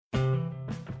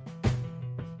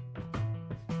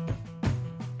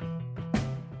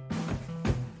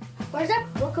Where's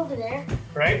that book over there?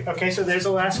 Right? Okay, so there's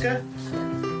Alaska.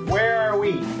 Where are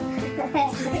we?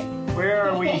 Where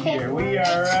are we here? We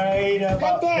are right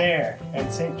about there. And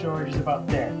St. George is about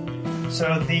there.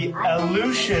 So the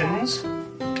Aleutians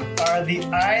are the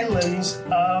islands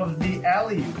of the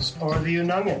Aleuts, or the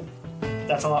Unungan.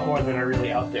 That's a lot more than are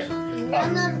really out there.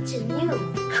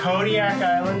 Kodiak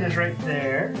Island is right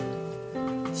there.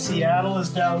 Seattle is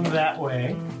down that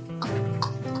way.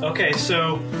 Okay,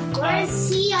 so... Where's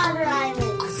Sea Otter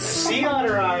Island? Sea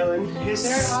Otter Island. Is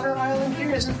there an Otter Island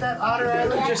here? Isn't that Otter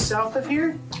Island just south of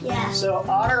here? Yeah. So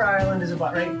Otter Island is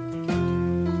about right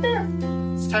there.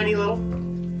 It's tiny little.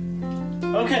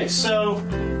 Okay, so...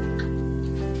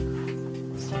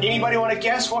 Anybody want to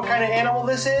guess what kind of animal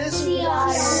this is? Sea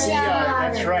otter. Sea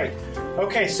otter, that's right.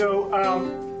 Okay, so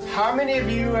how many of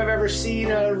you have ever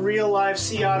seen a real live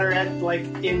sea otter at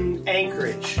in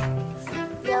Anchorage?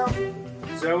 No.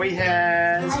 Zoe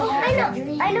has.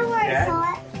 I know where I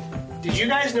saw it. Did you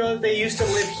guys know that they used to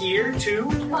live here too?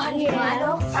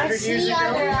 Yeah. 100 years ago? Sea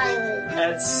Otter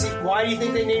Island. Why do you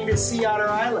think they named it Sea Otter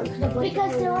Island?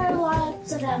 Because there were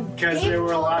lots of them. Because there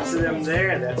were lots of them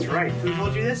there, that's right. Who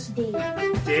told you this?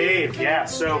 Dave, yeah.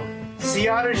 So sea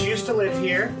otters used to live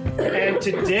here, and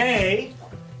today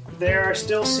there are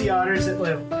still sea otters that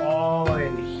live all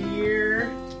in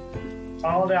here,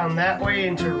 all down that way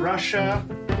into Russia,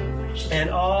 and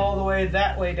all the way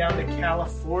that way down to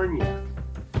California.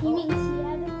 You mean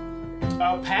Seattle?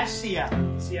 Oh, past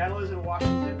Seattle. Seattle is in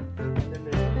Washington, and then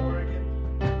there's Oregon.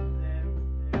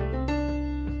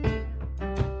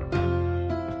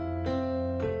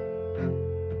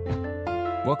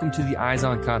 Welcome to the Eyes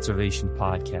on Conservation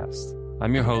podcast.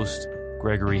 I'm your host,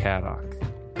 Gregory Haddock.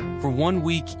 For 1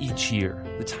 week each year,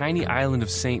 the tiny island of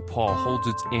St. Paul holds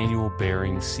its annual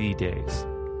Bering Sea Days.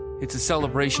 It's a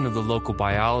celebration of the local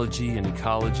biology and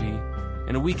ecology,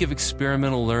 and a week of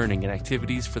experimental learning and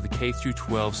activities for the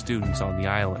K-12 students on the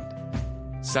island.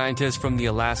 Scientists from the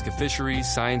Alaska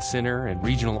Fisheries Science Center and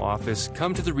Regional Office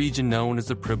come to the region known as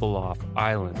the Pribilof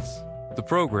Islands. The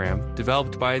program,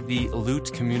 developed by the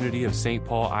Aleut community of St.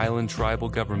 Paul Island Tribal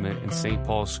Government and St.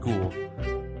 Paul School,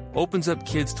 opens up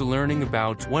kids to learning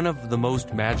about one of the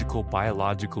most magical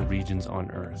biological regions on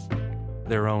Earth,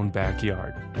 their own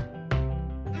backyard.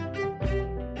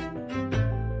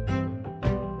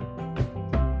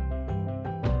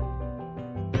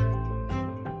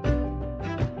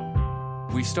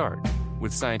 We start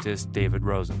with scientist David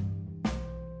Rosen.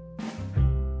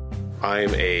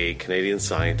 I'm a Canadian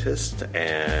scientist,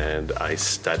 and I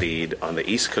studied on the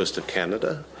east coast of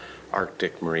Canada,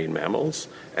 Arctic marine mammals,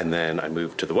 and then I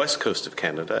moved to the west coast of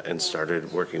Canada and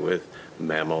started working with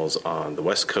mammals on the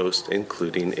west coast,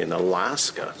 including in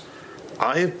Alaska.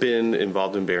 I have been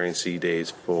involved in Bering Sea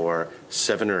Days for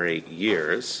 7 or 8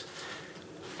 years.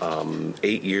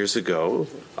 8 years ago,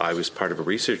 I was part of a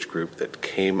research group that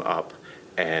came up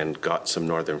and got some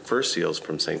northern fur seals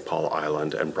from St. Paul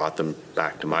Island and brought them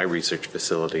back to my research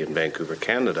facility in Vancouver,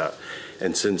 Canada.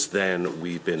 And since then,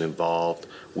 we've been involved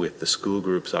with the school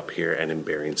groups up here and in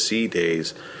Bering Sea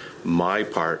Days. My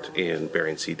part in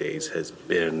Bering Sea Days has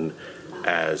been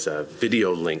as a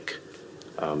video link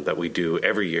that we do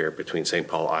every year between St.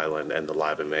 Paul Island and the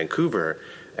lab in Vancouver.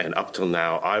 And up till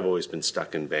now, I've always been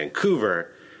stuck in Vancouver.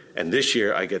 And this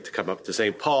year, I get to come up to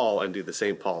St. Paul and do the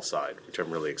St. Paul side, which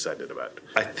I'm really excited about.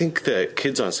 I think that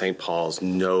kids on St. Paul's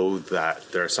know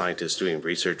that there are scientists doing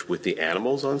research with the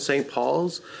animals on St.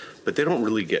 Paul's, but they don't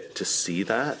really get to see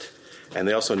that. And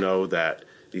they also know that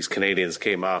these Canadians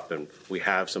came up and we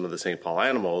have some of the St. Paul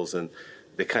animals, and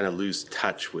they kind of lose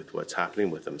touch with what's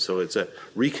happening with them. So it's a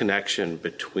reconnection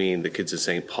between the kids at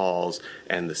St. Paul's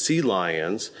and the sea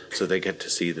lions, so they get to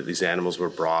see that these animals were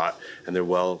brought and they're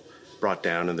well brought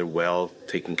down and they're well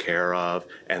taken care of,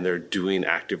 and they're doing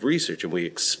active research, and we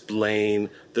explain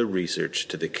the research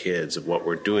to the kids of what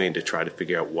we're doing to try to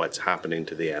figure out what's happening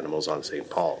to the animals on St.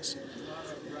 Paul's.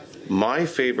 My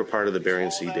favorite part of the Bering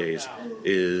Sea Days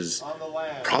is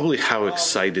probably how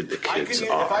excited the kids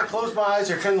are. If I close my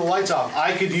eyes or turn the lights off,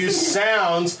 I could use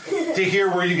sounds to hear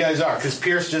where you guys are, because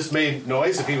Pierce just made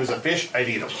noise. If he was a fish, I'd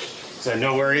eat him, so I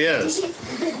know where he is.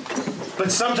 But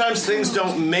sometimes things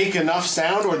don't make enough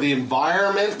sound, or the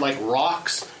environment, like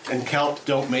rocks and kelp,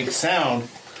 don't make sound.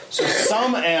 So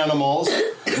some animals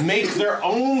make their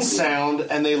own sound,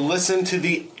 and they listen to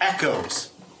the echoes.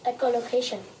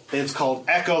 Echolocation. It's called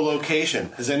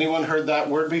echolocation. Has anyone heard that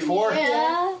word before?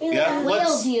 Yeah.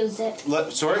 Whales use it.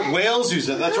 Whales use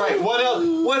it. That's right. What else?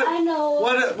 I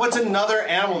know. What's another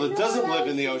animal that doesn't live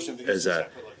in the ocean? As an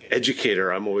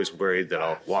educator, I'm always worried that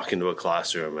I'll walk into a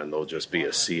classroom and there'll just be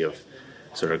a sea of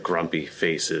sort of grumpy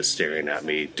faces staring at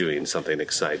me doing something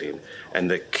exciting.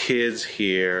 And the kids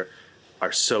here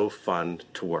are so fun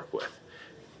to work with.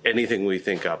 Anything we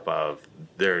think up of,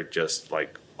 they're just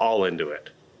like all into it.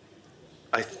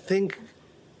 I think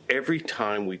every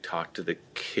time we talk to the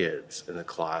kids in the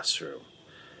classroom,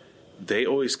 they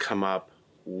always come up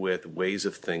with ways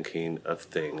of thinking of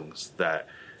things that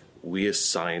we as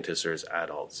scientists or as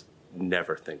adults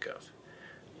never think of.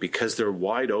 Because they're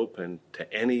wide open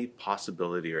to any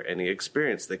possibility or any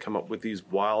experience, they come up with these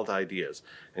wild ideas.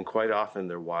 And quite often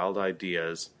they're wild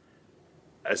ideas.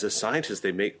 As a scientist,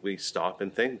 they make me stop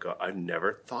and think, I've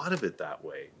never thought of it that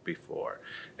way before.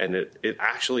 And it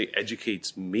actually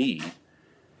educates me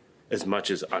as much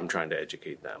as I'm trying to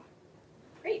educate them.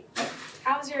 Great.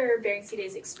 How's your Bering Sea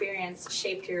Days experience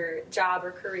shaped your job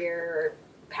or career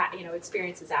or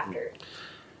experiences after?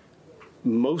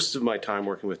 Most of my time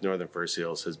working with northern fur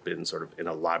seals has been sort of in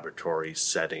a laboratory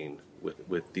setting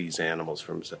with these animals.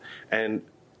 And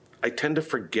I tend to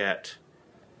forget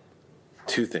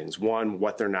two things. One,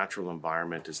 what their natural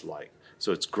environment is like.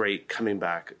 So it's great coming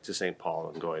back to St. Paul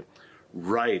and going,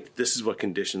 right, this is what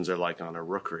conditions are like on a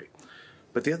rookery.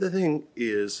 But the other thing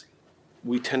is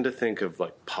we tend to think of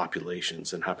like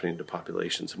populations and happening to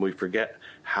populations, and we forget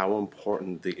how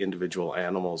important the individual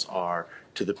animals are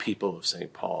to the people of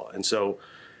St. Paul. And so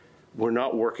we're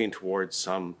not working towards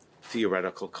some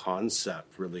theoretical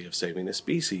concept really of saving a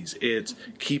species. It's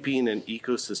keeping an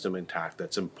ecosystem intact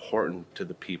that's important to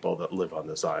the people that live on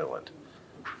this island.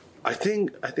 I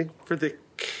think for the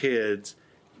kids,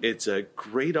 it's a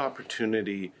great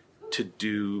opportunity to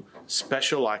do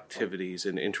special activities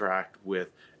and interact with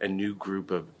a new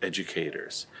group of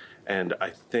educators. And I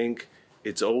think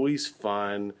it's always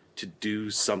fun to do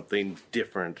something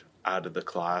different out of the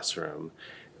classroom.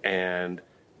 And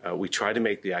we try to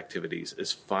make the activities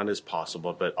as fun as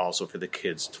possible, but also for the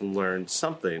kids to learn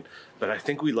something. But I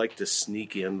think we like to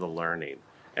sneak in the learning.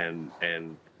 And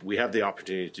we have the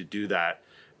opportunity to do that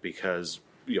because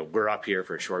we're up here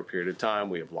for a short period of time.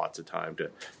 We have lots of time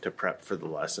to prep for the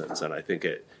lessons. And I think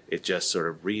it just sort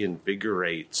of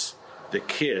reinvigorates the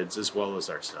kids as well as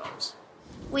ourselves.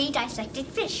 We dissected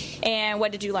fish. And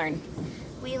what did you learn?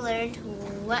 We learned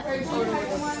what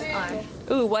otoliths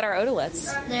are. Ooh, what are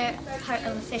otoliths? They're part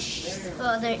of a fish.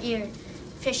 Well, they're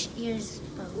fish ears.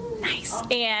 Bone. Nice.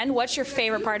 And what's your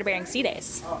favorite part of Bering Sea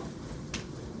Days?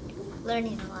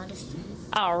 Learning a lot of stuff.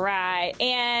 All right.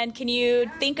 And can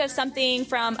you think of something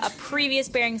from a previous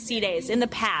Bering Sea Days in the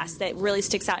past that really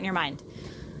sticks out in your mind?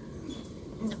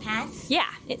 In the past? Yeah,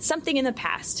 it's something in the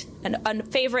past. A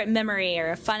favorite memory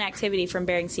or a fun activity from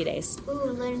Bering Sea Days.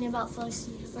 Ooh, learning about fur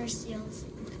seals.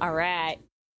 All right.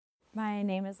 My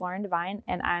name is Lauren Devine,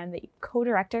 and I'm the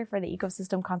co-director for the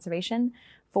Ecosystem Conservation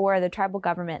for the tribal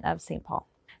government of St. Paul.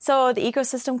 So the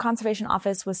Ecosystem Conservation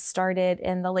Office was started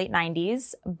in the late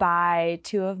 90s by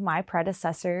two of my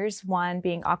predecessors, one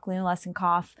being Aquilina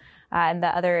Lessenkoff, and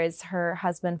the other is her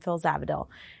husband, Phil Zavadil.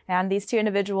 And these two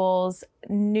individuals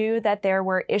knew that there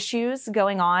were issues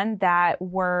going on that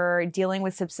were dealing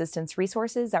with subsistence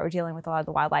resources, that were dealing with a lot of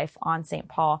the wildlife on St.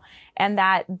 Paul, and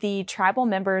that the tribal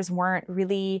members weren't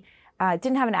really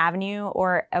didn't have an avenue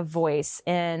or a voice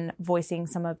in voicing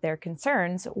some of their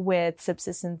concerns with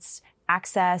subsistence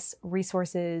access,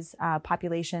 resources,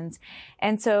 populations.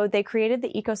 And so they created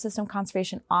the Ecosystem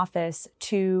Conservation Office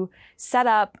to set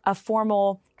up a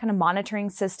formal kind of monitoring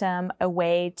system, a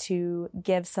way to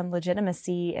give some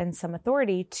legitimacy and some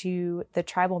authority to the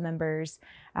tribal members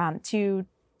to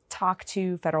talk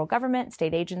to federal government,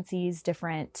 state agencies,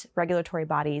 different regulatory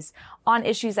bodies on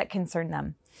issues that concern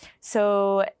them.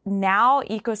 So now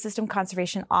Ecosystem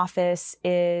Conservation Office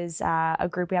is a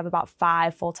group. We have about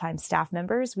 5 full-time staff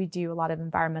members. We do a lot of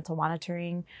environmental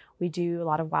monitoring. We do a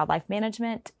lot of wildlife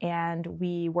management, and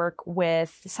we work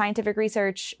with scientific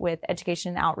research, with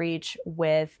education and outreach,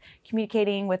 with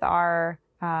communicating with our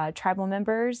tribal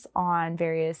members on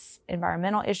various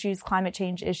environmental issues, climate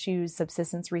change issues,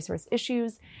 subsistence resource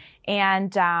issues.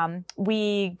 And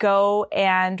we go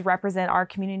and represent our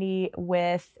community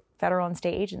with federal and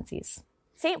state agencies.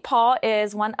 St. Paul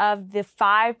is one of the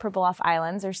 5 Pribilof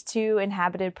Islands. There's 2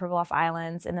 inhabited Pribilof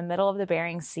Islands in the middle of the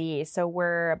Bering Sea. So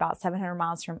we're about 700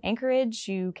 miles from Anchorage.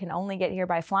 You can only get here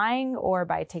by flying or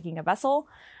by taking a vessel.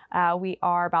 We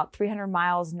are about 300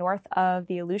 miles north of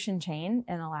the Aleutian chain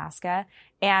in Alaska,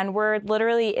 and we're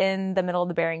literally in the middle of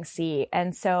the Bering Sea.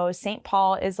 And so St.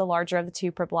 Paul is the larger of the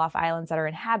 2 Pribilof Islands that are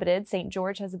inhabited. St.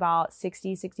 George has about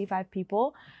 65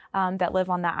 people that live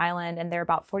on that island, and they're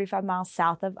about 45 miles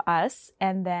south of us.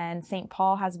 And then St.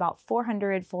 Paul has about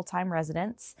 400 full-time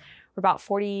residents. We're about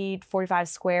 45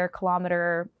 square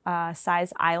kilometer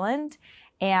size island.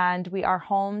 and we are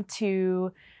home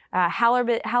to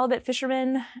halibut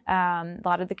fishermen. A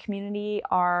lot of the community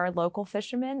are local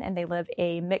fishermen, and they live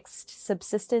a mixed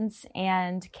subsistence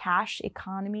and cash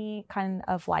economy kind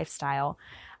of lifestyle.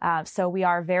 So we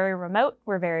are very remote,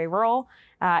 we're very rural,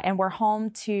 and we're home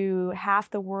to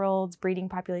half the world's breeding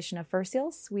population of fur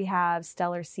seals. We have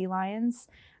stellar sea lions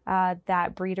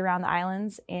that breed around the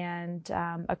islands and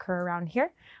occur around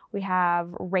here. We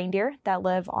have reindeer that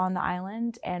live on the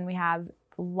island, and we have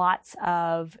lots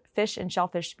of fish and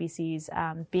shellfish species.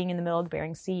 Being in the middle of the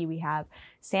Bering Sea, we have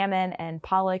salmon and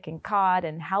pollock and cod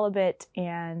and halibut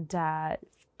and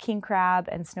king crab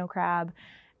and snow crab.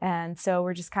 And so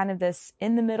we're just kind of this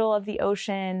in the middle of the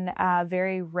ocean,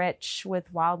 very rich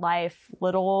with wildlife,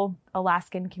 little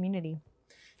Alaskan community.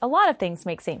 A lot of things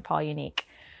make St. Paul unique.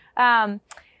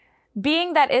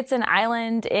 Being that it's an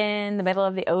island in the middle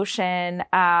of the ocean,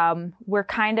 we're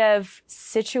kind of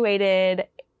situated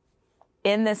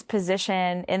in this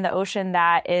position in the ocean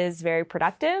that is very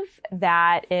productive,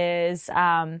 that is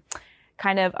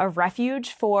kind of a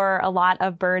refuge for a lot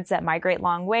of birds that migrate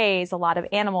long ways, a lot of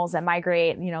animals that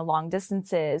migrate, long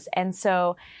distances. And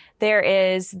so there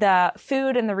is the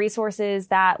food and the resources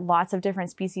that lots of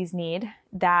different species need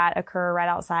that occur right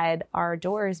outside our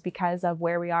doors because of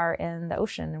where we are in the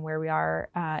ocean and where we are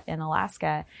in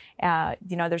Alaska.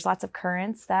 There's lots of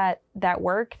currents that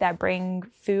work, that bring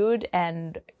food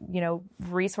and,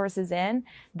 resources in,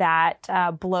 that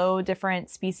blow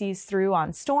different species through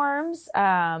on storms.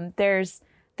 There's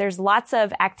lots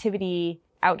of activity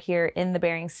out here in the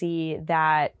Bering Sea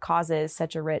that causes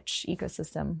such a rich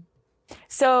ecosystem.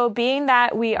 So being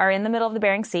that we are in the middle of the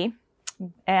Bering Sea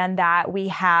and that we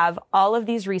have all of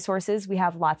these resources, we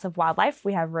have lots of wildlife,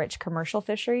 we have rich commercial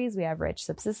fisheries, we have rich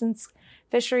subsistence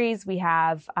fisheries, we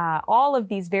have all of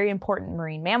these very important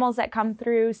marine mammals that come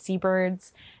through,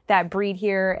 seabirds that breed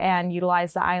here and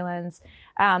utilize the islands.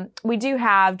 We do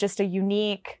have just a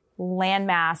unique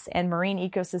landmass and marine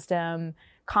ecosystem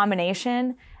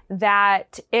combination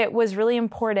that it was really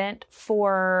important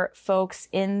for folks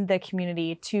in the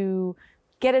community to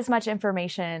get as much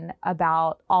information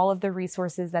about all of the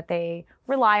resources that they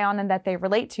rely on and that they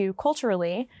relate to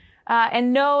culturally,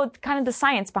 and know kind of the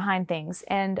science behind things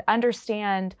and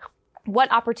understand what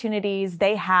opportunities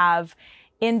they have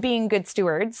in being good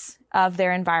stewards of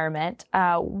their environment,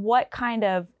 what kind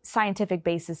of scientific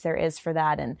basis there is for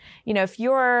that. And, if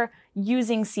you're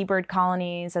using seabird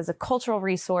colonies as a cultural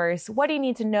resource, what do you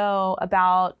need to know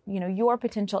about, your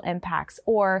potential impacts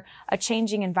or a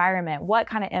changing environment? What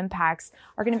kind of impacts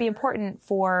are going to be important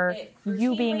for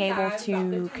you being able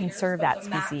to conserve that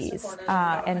species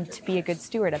and to be a good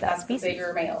steward of that species? The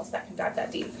bigger males that can dive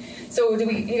that deep. So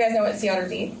you guys know what sea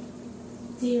otters eat?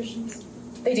 Sea urchins.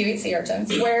 They do eat sea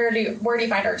urchins. Where do you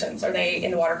find urchins? Are they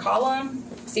in the water column,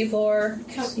 seafloor?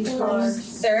 Kelp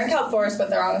forest. They're in kelp forest, but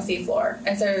they're on the seafloor.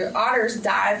 And so otters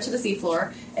dive to the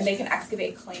seafloor, and they can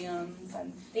excavate clams,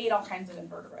 and they eat all kinds of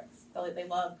invertebrates. They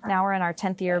love. Now we're in our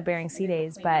 10th year of Bering Sea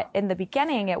Days, but in the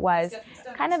beginning it was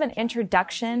kind of an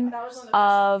introduction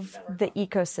of the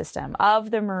ecosystem,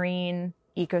 of the marine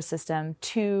ecosystem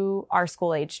to our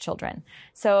school-age children.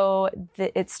 So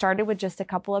it started with just a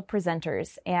couple of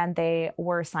presenters, and they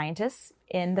were scientists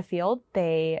in the field.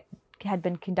 They had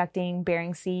been conducting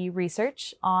Bering Sea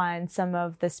research on some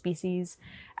of the species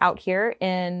out here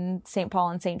in St. Paul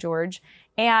and St. George.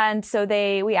 And so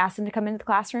we asked them to come into the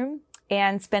classroom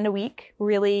and spend a week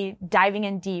really diving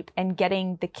in deep and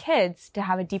getting the kids to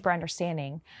have a deeper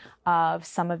understanding of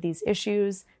some of these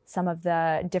issues, some of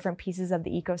the different pieces of the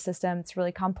ecosystem. It's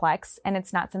really complex, and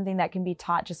it's not something that can be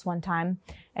taught just one time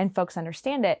and folks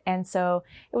understand it. And so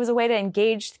it was a way to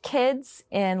engage kids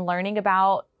in learning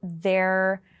about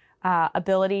their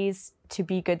abilities to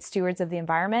be good stewards of the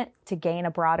environment, to gain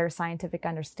a broader scientific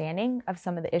understanding of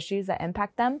some of the issues that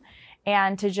impact them,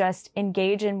 and to just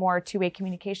engage in more two-way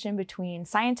communication between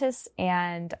scientists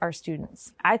and our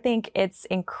students. I think it's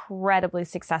incredibly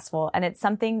successful, and it's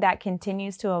something that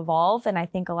continues to evolve. And I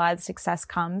think a lot of the success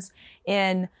comes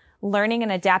in learning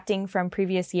and adapting from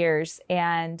previous years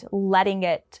and letting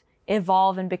it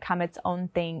evolve and become its own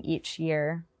thing each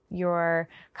year. You're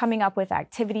coming up with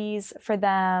activities for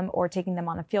them, or taking them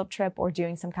on a field trip, or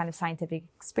doing some kind of scientific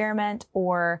experiment,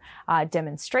 or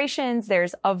demonstrations.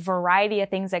 There's a variety of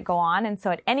things that go on. And so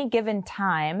at any given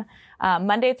time,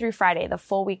 Monday through Friday, the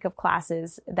full week of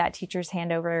classes that teachers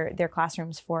hand over their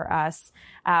classrooms for us,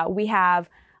 we have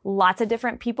lots of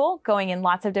different people going in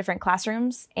lots of different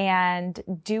classrooms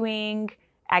and doing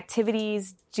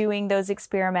activities, doing those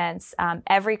experiments.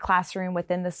 Every classroom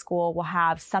within the school will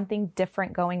have something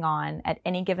different going on at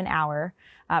any given hour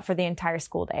for the entire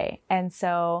school day. And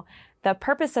so the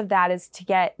purpose of that is to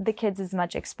get the kids as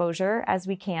much exposure as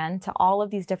we can to all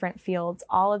of these different fields,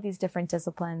 all of these different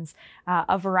disciplines,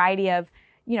 a variety of,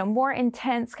 more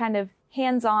intense kind of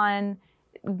hands-on,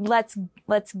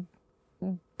 let's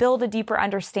build a deeper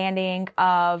understanding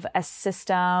of a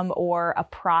system or a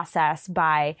process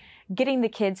by getting the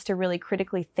kids to really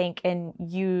critically think and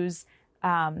use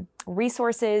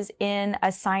resources in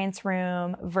a science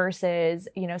room versus,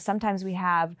 sometimes we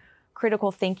have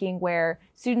critical thinking where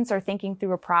students are thinking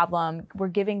through a problem. We're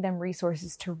giving them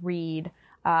resources to read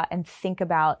and think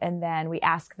about, and then we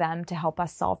ask them to help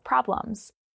us solve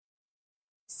problems.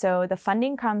 So the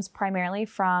funding comes primarily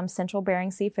from Central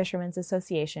Bering Sea Fishermen's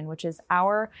Association, which is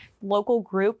our local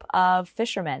group of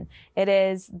fishermen. It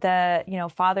is the,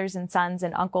 fathers and sons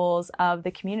and uncles of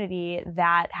the community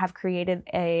that have created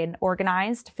an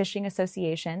organized fishing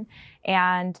association.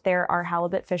 And there are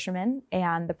halibut fishermen,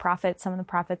 and some of the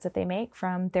profits that they make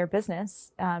from their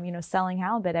business, selling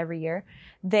halibut every year,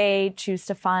 they choose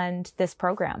to fund this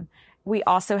program. We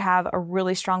also have a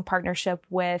really strong partnership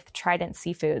with Trident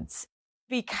Seafoods.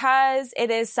 Because it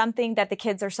is something that the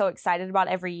kids are so excited about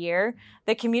every year,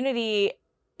 the community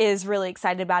is really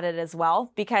excited about it as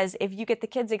well. Because if you get the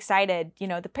kids excited,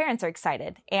 the parents are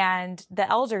excited and the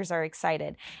elders are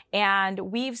excited. And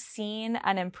we've seen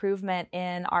an improvement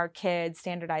in our kids'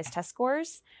 standardized test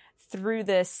scores through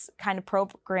this kind of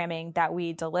programming that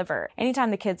we deliver.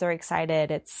 Anytime the kids are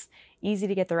excited, it's easy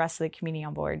to get the rest of the community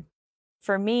on board.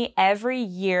 For me, every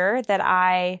year that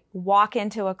I walk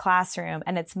into a classroom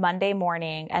and it's Monday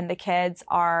morning and the kids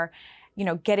are,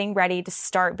 getting ready to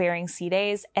start Bering Sea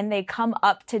Days, and they come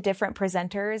up to different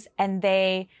presenters and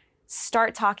they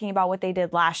start talking about what they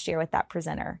did last year with that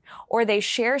presenter, or they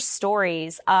share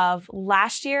stories of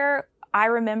last year. I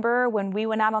remember when we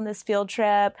went out on this field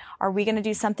trip, are we going to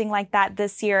do something like that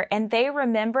this year? And they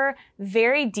remember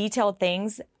very detailed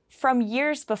things from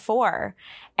years before.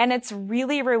 And it's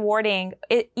really rewarding,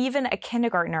 even a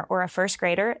kindergartner or a first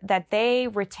grader, that they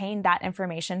retain that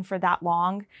information for that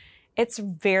long. It's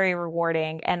very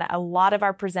rewarding. And a lot of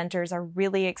our presenters are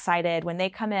really excited when they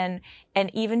come in. And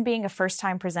even being a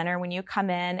first-time presenter, when you come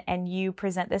in and you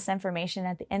present this information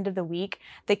at the end of the week,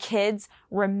 the kids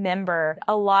remember.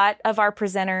 A lot of our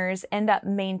presenters end up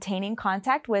maintaining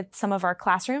contact with some of our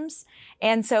classrooms.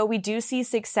 And so we do see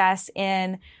success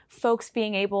in folks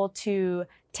being able to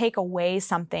take away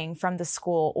something from the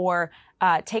school, or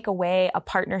take away a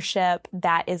partnership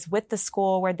that is with the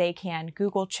school where they can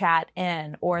Google chat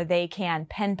in, or they can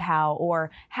pen pal,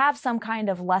 or have some kind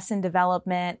of lesson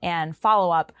development and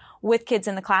follow up with kids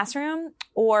in the classroom,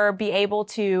 or be able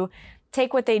to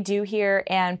take what they do here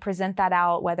and present that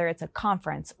out, whether it's a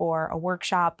conference or a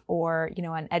workshop or,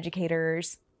 an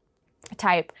educator's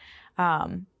type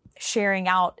sharing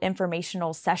out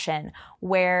informational session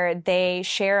where they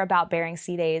share about Bering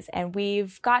Sea Days. And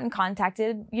we've gotten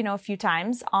contacted, a few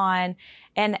times on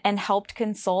and helped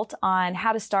consult on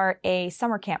how to start a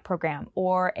summer camp program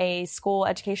or a school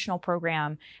educational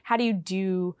program. How do you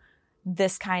do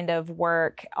this kind of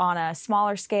work on a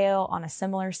smaller scale, on a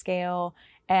similar scale?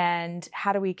 And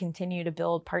how do we continue to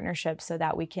build partnerships so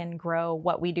that we can grow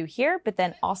what we do here, but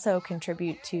then also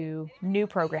contribute to new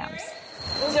programs?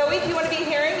 Zoe, do you want to be a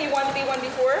hearing? You wanted to be one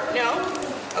before? No?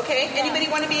 Okay. Anybody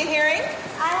want to be a hearing?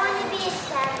 I want to be a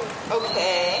salmon.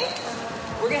 Okay.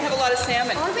 We're going to have a lot of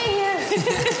salmon. I want to be a hearing.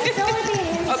 I don't want to be a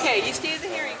hearing. Okay, you stay as a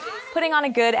hearing. Putting on a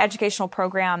good educational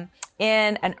program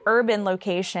in an urban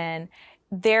location,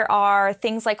 there are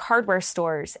things like hardware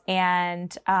stores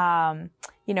and,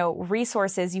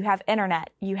 resources. You have internet,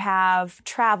 you have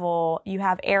travel, you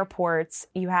have airports,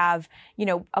 you have,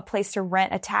 a place to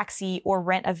rent a taxi or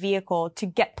rent a vehicle to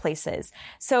get places.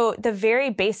 So the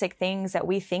very basic things that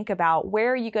we think about: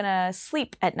 where are you going to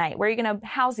sleep at night? Where are you going to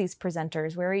house these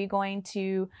presenters? Where are you going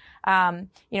to, how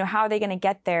are they going to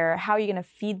get there? How are you going to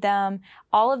feed them?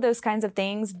 All of those kinds of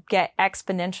things get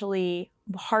exponentially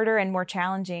harder and more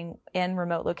challenging in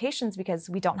remote locations because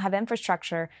we don't have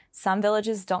infrastructure. Some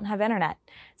villages don't have internet.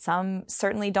 Some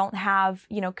certainly don't have,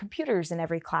 computers in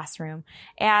every classroom.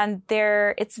 And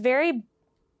it's very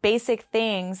basic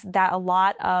things that a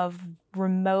lot of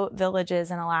remote villages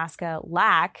in Alaska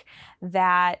lack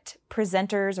that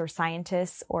presenters or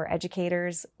scientists or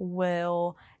educators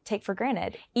will take for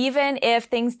granted. Even if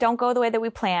things don't go the way that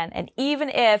we plan, and even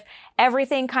if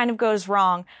everything kind of goes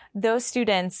wrong, those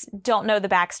students don't know the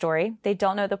backstory. They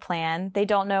don't know the plan. They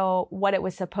don't know what it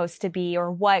was supposed to be or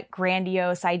what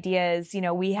grandiose ideas,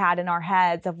 we had in our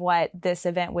heads of what this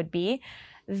event would be.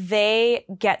 they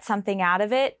get something out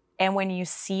of it. And when you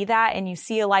see that and you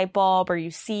see a light bulb or you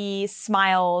see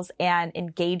smiles and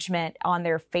engagement on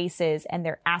their faces and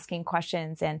they're asking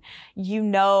questions and you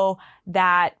know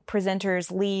that presenters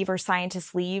leave or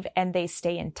scientists leave and they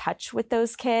stay in touch with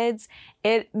those kids,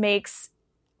 it makes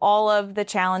all of the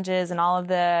challenges and all of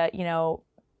the,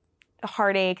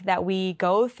 heartache that we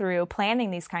go through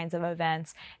planning these kinds of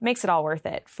events makes it all worth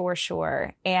it for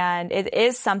sure. And it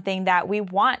is something that we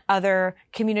want other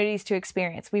communities to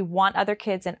experience. We want other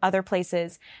kids in other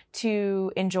places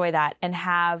to enjoy that and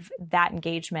have that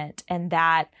engagement and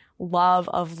that love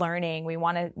of learning. We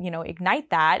want to,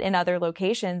 ignite that in other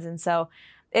locations. And so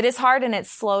it is hard and it's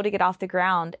slow to get off the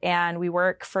ground. And we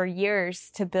work for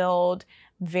years to build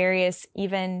various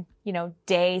even,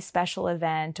 day special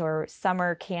event or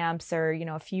summer camps or,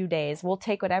 a few days. We'll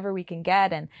take whatever we can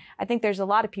get. And I think there's a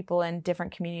lot of people in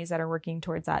different communities that are working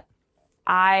towards that.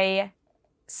 I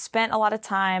spent a lot of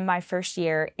time my first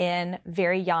year in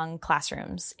very young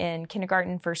classrooms, in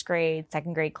kindergarten, first grade,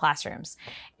 second grade classrooms.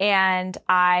 And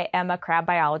I am a crab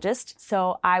biologist.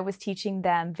 So I was teaching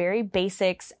them very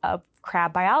basics of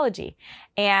crab biology.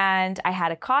 And I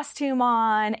had a costume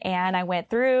on and I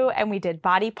went through and we did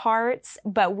body parts,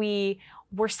 but we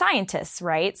were scientists,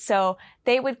 right? So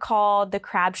they would call the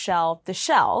crab shell the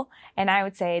shell. And I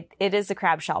would say it is a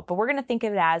crab shell, but we're going to think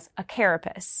of it as a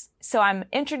carapace. So I'm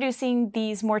introducing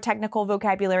these more technical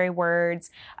vocabulary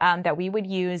words that we would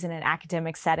use in an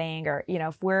academic setting, or,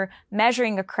 if we're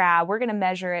measuring a crab, we're going to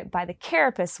measure it by the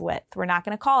carapace width. We're not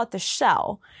going to call it the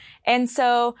shell. And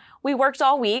so we worked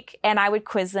all week and I would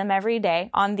quiz them every day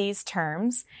on these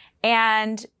terms.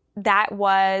 And that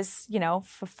was,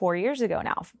 4 years ago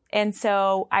now. And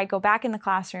so I go back in the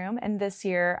classroom and this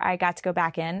year I got to go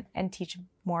back in and teach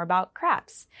more about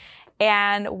crabs.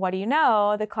 And what do you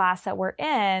know? The class that we're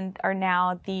in are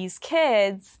now these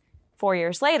kids 4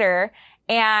 years later.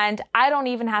 And I don't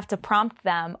even have to prompt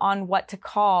them on what to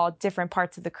call different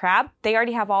parts of the crab. They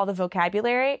already have all the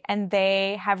vocabulary and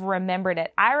they have remembered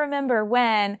it. I remember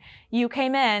when you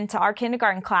came in to our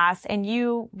kindergarten class and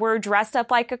you were dressed up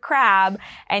like a crab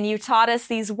and you taught us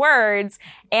these words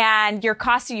and your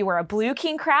costume, you were a blue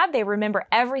king crab. They remember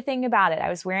everything about it. I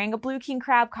was wearing a blue king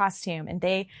crab costume and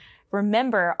they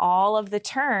remember all of the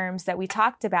terms that we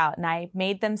talked about. And I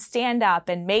made them stand up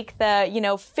and make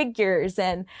the, figures,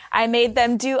 and I made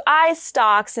them do eye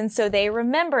stalks. And so they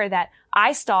remember that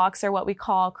eye stalks are what we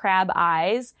call crab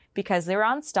eyes because they're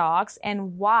on stalks,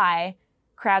 and why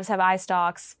crabs have eye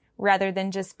stalks rather than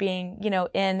just being,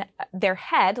 in their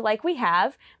head like we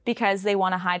have, because they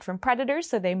want to hide from predators.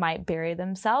 So they might bury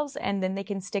themselves and then they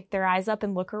can stick their eyes up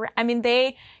and look around. I mean,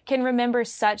 they can remember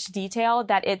such detail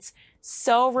that it's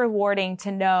so rewarding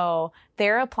to know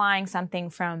they're applying something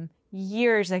from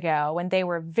years ago when they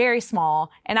were very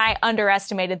small and I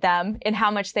underestimated them in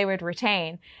how much they would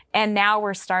retain. And now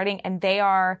we're starting and they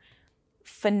are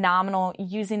phenomenal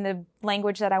using the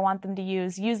language that I want them to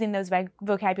use, using those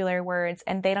vocabulary words,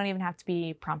 and they don't even have to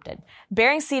be prompted.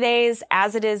 Bering Sea Days,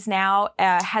 as it is now,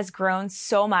 has grown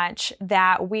so much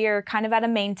that we're kind of at a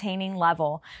maintaining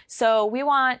level. So we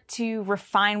want to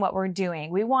refine what we're doing.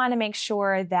 We want to make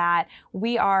sure that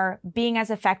we are being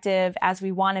as effective as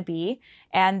we want to be,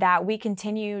 and that we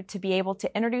continue to be able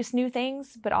to introduce new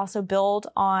things, but also build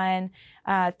on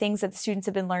things that the students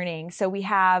have been learning. So we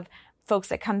have folks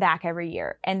that come back every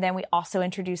year. And then we also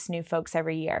introduce new folks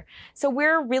every year. So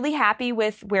we're really happy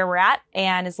with where we're at.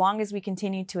 And as long as we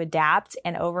continue to adapt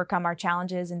and overcome our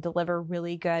challenges and deliver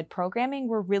really good programming,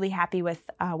 we're really happy with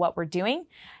what we're doing.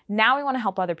 Now we want to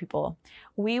help other people.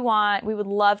 We would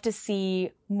love to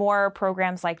see more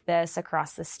programs like this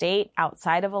across the state.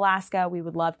 Outside of Alaska, we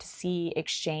would love to see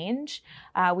exchange.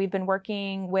 We've been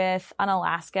working with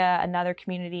Unalaska, another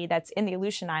community that's in the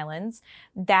Aleutian Islands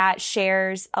that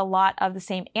shares a lot of the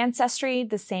same ancestry,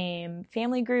 the same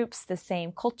family groups, the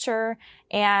same culture.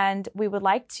 And we would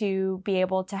like to be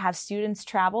able to have students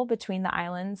travel between the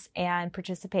islands and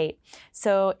participate.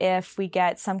 So if we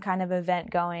get some kind of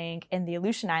event going in the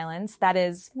Aleutian Islands that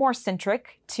is more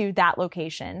centric to that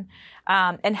location,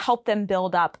 and help them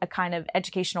build up a kind of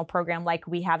educational program like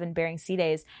we have in Bering Sea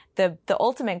Days, the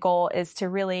ultimate goal is to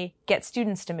really get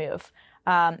students to move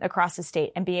across the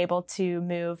state and be able to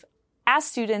move as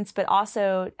students, but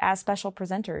also as special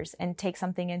presenters and take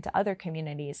something into other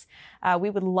communities. We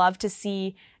would love to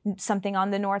see something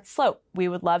on the North Slope. We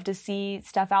would love to see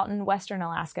stuff out in Western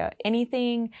Alaska.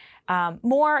 Anything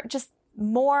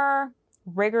more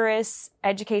rigorous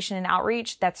education and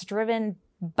outreach that's driven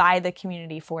by the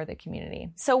community for the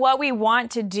community. So what we want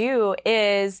to do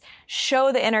is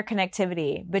show the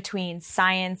interconnectivity between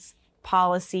science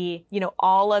policy,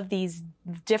 all of these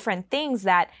different things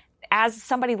that as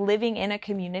somebody living in a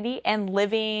community and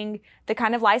living the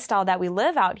kind of lifestyle that we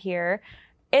live out here,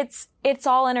 it's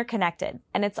all interconnected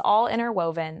and it's all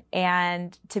interwoven.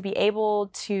 And to be able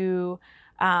to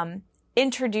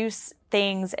introduce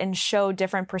things and show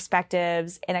different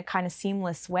perspectives in a kind of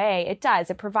seamless way,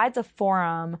 it provides a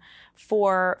forum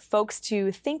for folks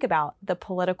to think about the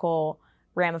political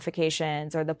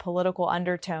ramifications or the political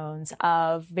undertones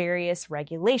of various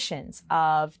regulations,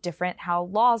 of different how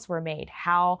laws were made,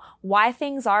 why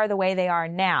things are the way they are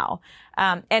now,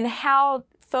 and how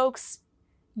folks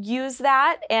use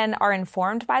that and are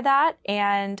informed by that,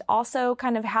 and also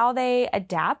kind of how they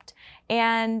adapt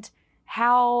and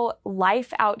how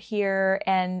life out here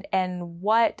and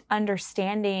what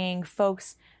understanding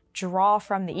folks draw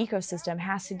from the ecosystem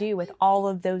has to do with all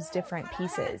of those different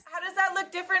pieces. How does that look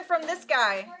different from this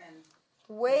guy?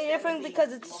 Way different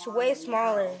because it's way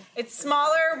smaller. It's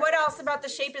smaller. What else about the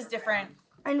shape is different?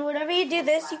 And whenever you do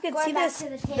this, you can see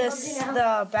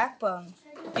the backbone.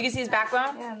 You can see his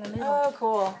backbone? Yeah, in the middle. Oh,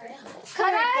 cool.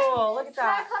 Very cool. Look at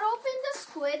that. Can I cut open the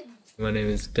squid? My name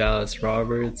is Dallas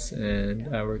Roberts,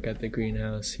 and I work at the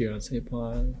greenhouse here on St. Paul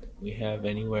Island. We have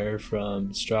anywhere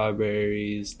from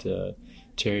strawberries to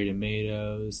cherry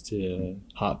tomatoes to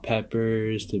hot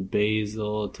peppers to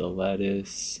basil to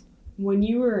lettuce. When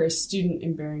you were a student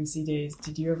in Bering Sea Days,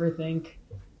 did you ever think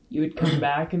you would come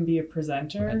back and be a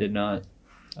presenter? I did not.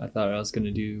 I thought I was going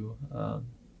to do,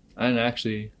 I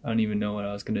don't even know what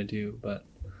I was going to do, but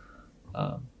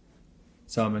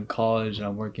so I'm in college and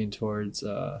I'm working towards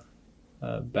a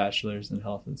bachelor's in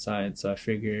health and science, so I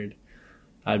figured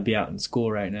I'd be out in school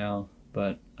right now,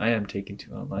 but I am taking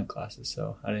 2 online classes,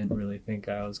 so I didn't really think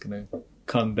I was going to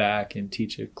come back and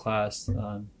teach a class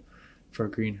for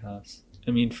greenhouse.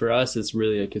 I mean, for us, it's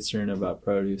really a concern about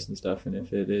produce and stuff, and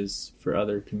if it is for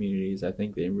other communities, I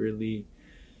think they really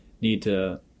need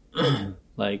to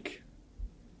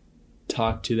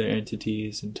talk to their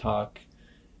entities and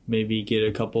maybe get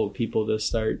a couple of people to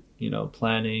start,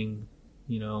 planning,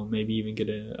 maybe even get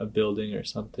a building or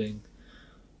something.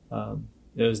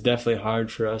 It was definitely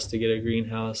hard for us to get a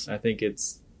greenhouse. I think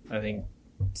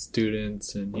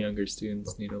students and younger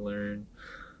students need to learn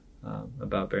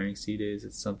about Bering Sea Days.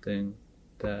 It's something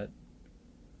that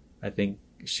I think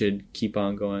should keep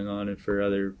on going on, and for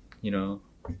other,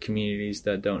 communities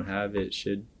that don't have it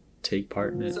should take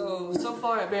part in it. So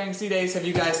far at Bering Sea Days, have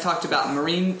you guys talked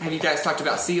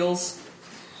about seals?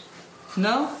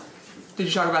 No? Did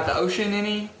you talk about the ocean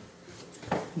any?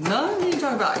 None? You didn't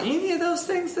talk about any of those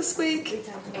things this week? We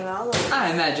talked about all of them.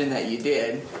 I imagine that you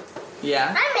did.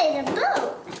 Yeah? I made a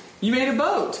boat. You made a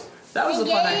boat. That was a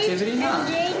fun activity, huh?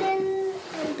 And Jaden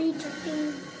and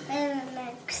Beatrice and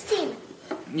Christine.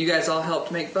 You guys all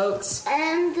helped make boats?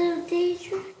 And the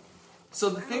teacher. So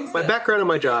the things My background in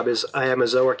my job is I am a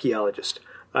zooarchaeologist.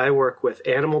 I work with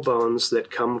animal bones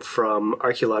that come from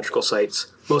archaeological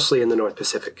sites, mostly in the North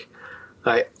Pacific.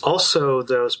 I also,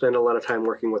 though, spend a lot of time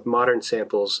working with modern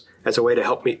samples as a way to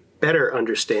help me better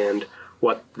understand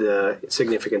what the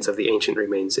significance of the ancient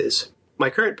remains is. My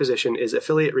current position is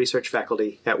affiliate research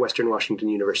faculty at Western Washington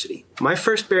University. My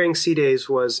first Bering Sea Days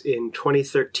was in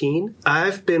 2013.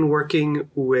 I've been working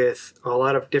with a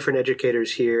lot of different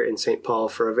educators here in St. Paul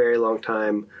for a very long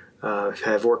time.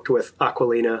 Have worked with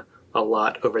Aquilina a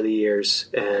lot over the years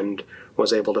and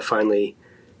was able to finally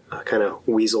kind of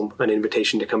weasel an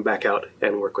invitation to come back out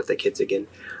and work with the kids again.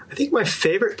 I think my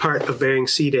favorite part of Bering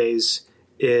Sea Days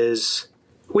is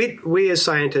we as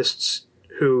scientists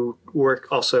who work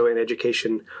also in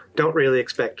education don't really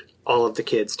expect all of the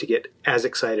kids to get as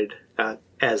excited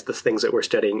as the things that we're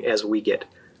studying as we get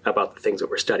about the things that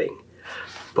we're studying.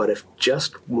 But if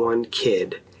just one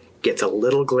kid gets a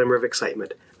little glimmer of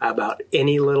excitement about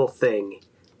any little thing,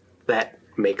 that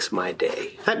makes my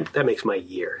day. That makes my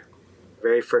year.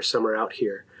 Very first summer out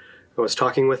here, I was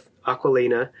talking with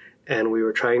Aquilina, and we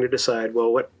were trying to decide,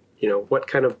 well, what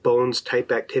kind of bones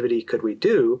type activity could we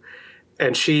do?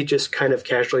 And she just kind of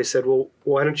casually said, well,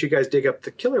 why don't you guys dig up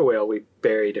the killer whale we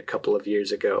buried a couple of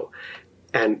years ago?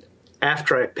 And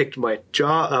after I picked my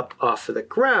jaw up off of the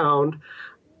ground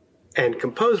and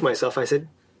composed myself, I said,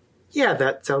 yeah,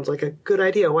 that sounds like a good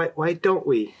idea. Why don't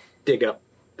we dig up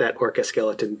that orca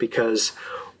skeleton? Because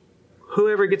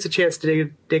whoever gets a chance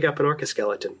to dig up an orca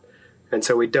skeleton? And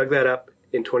so we dug that up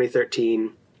in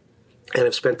 2013 and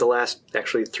have spent the last,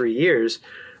 actually 3 years,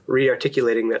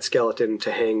 re-articulating that skeleton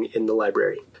to hang in the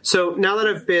library. So now that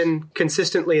I've been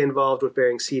consistently involved with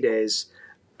Bering Sea Days,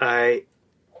 I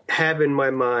have in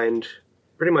my mind,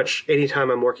 pretty much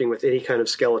anytime I'm working with any kind of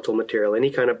skeletal material,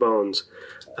 any kind of bones,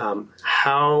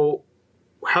 how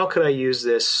how could I use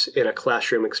this in a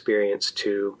classroom experience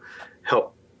to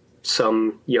help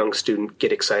some young student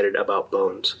get excited about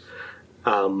bones?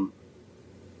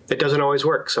 It doesn't always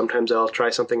work. Sometimes I'll try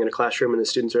something in a classroom and the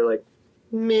students are like,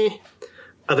 meh.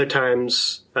 Other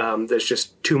times there's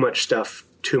just too much stuff,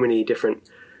 too many different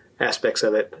aspects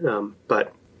of it.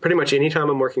 But pretty much anytime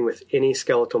I'm working with any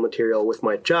skeletal material with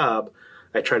my job,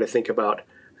 I try to think about,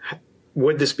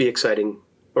 would this be exciting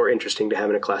or interesting to have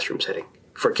in a classroom setting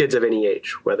for kids of any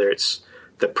age, whether it's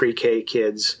the pre-K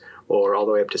kids or all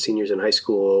the way up to seniors in high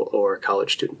school or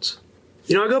college students.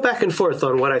 You know, I go back and forth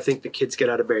on what I think the kids get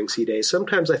out of Bering Sea Days.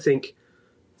 Sometimes I think,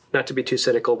 not to be too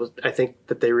cynical, but I think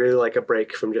that they really like a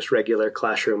break from just regular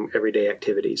classroom everyday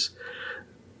activities.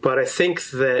 But I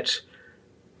think that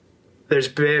there's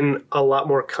been a lot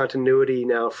more continuity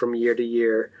now from year to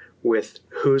year with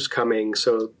who's coming.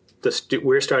 So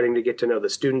we're starting to get to know the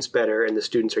students better, and the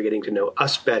students are getting to know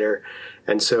us better.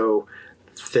 And so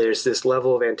there's this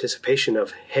level of anticipation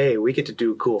of, hey, we get to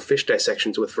do cool fish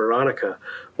dissections with Veronica,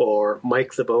 or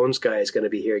Mike the Bones guy is going to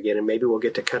be here again, and maybe we'll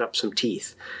get to cut up some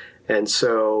teeth. And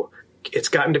so it's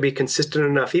gotten to be consistent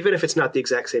enough, even if it's not the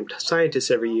exact same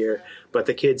scientists every year, but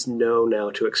the kids know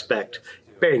now to expect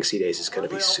Bering Sea Days is going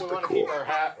to be super cool. Keep our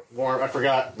hat warm. I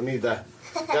forgot. We need that.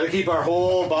 Got to keep our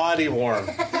whole body warm.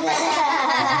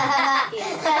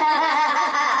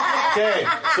 Okay,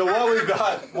 so what we've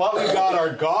got are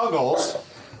goggles.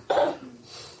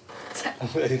 I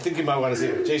think you might want to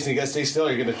see. Jason, you got to stay still.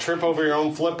 You're going to trip over your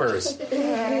own flippers.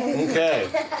 Okay.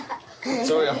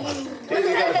 So you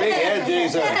got a big head,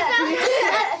 Jason.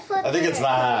 I think it's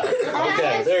that.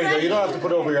 Okay, there you go. You don't have to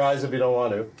put over your eyes if you don't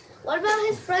want to. What about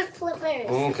his front flippers?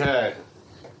 Okay.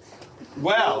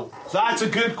 Well, that's a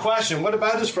good question. What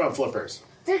about his front flippers?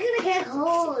 They're gonna get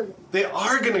cold. They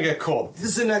are going to get cold. This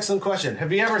is an excellent question.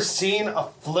 Have you ever seen a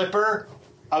flipper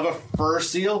of a fur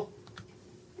seal?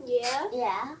 Yeah.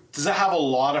 Yeah. Does it have a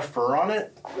lot of fur on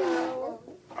it? No.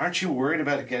 Aren't you worried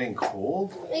about it getting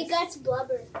cold? It got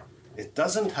blubber. It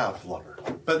doesn't have blubber.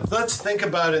 But let's think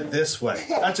about it this way.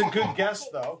 That's a good guess,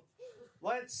 though.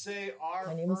 Let's say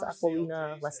My name is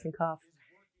Aquilina Lesnikoff,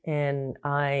 and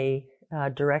I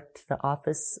direct the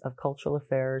Office of Cultural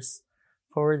Affairs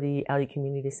for the Aleut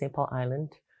community of St. Paul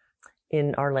Island.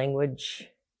 In our language,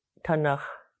 Tanakh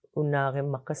Unare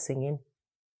Makasingin.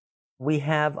 We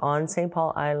have on St.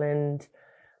 Paul Island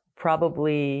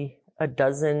probably a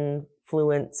dozen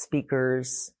fluent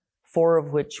speakers, 4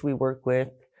 of which we work with,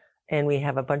 and we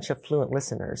have a bunch of fluent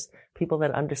listeners, people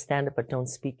that understand it but don't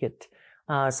speak it.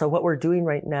 So what we're doing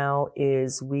right now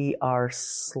is we are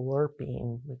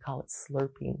slurping. We call it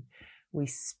slurping. We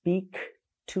speak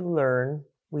to learn,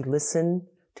 we listen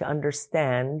to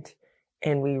understand,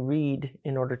 and we read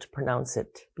in order to pronounce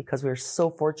it, because we're so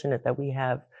fortunate that we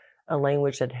have a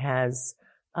language that has,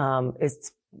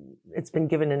 it's been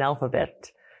given an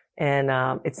alphabet.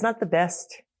 And it's not the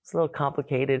best. It's a little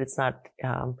complicated. It's not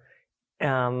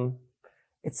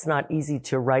easy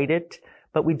to write it,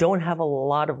 but we don't have a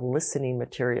lot of listening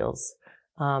materials.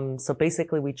 So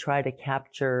basically we try to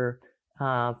capture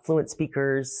fluent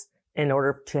speakers in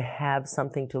order to have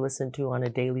something to listen to on a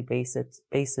daily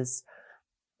basis.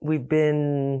 We've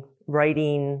been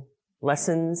writing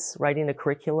lessons, writing a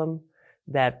curriculum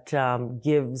that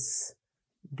gives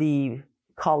the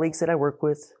colleagues that I work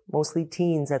with, mostly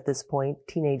teens at this point,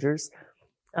 teenagers,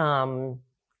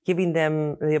 giving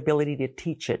them the ability to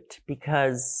teach it,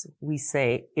 because we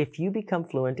say, if you become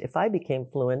fluent, if I became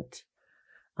fluent,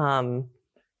 and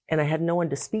I had no one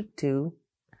to speak to,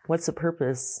 what's the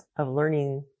purpose of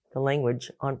learning the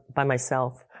language by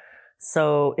myself?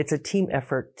 So it's a team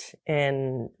effort,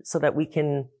 and so that we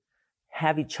can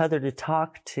have each other to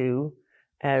talk to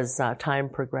as time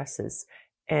progresses.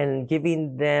 And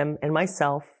giving them and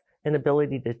myself an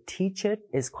ability to teach it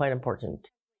is quite important.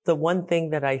 The one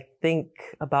thing that I think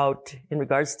about in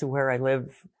regards to where I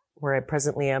live, where I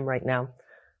presently am right now,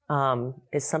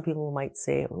 is some people might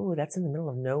say, oh, that's in the middle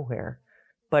of nowhere.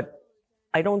 But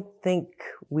I don't think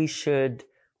we should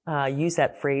use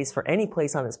that phrase for any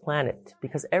place on this planet,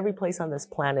 because every place on this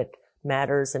planet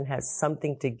matters and has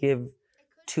something to give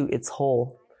to its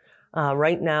whole.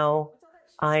 Right now,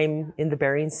 I'm in the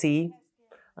Bering Sea.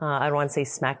 I don't want to say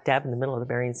smack dab in the middle of the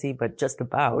Bering Sea, but just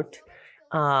about.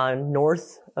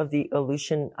 North of the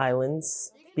Aleutian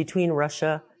Islands, between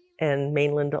Russia and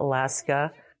mainland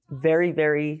Alaska. Very,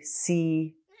 very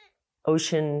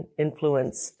ocean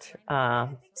influenced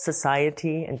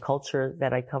society and culture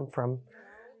that I come from.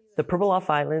 The Pribilof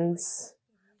Islands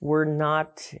were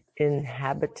not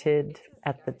inhabited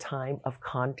at the time of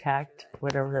contact,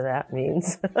 whatever that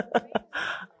means.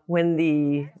 When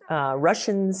the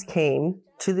Russians came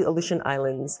to the Aleutian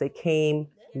Islands. They came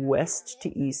west to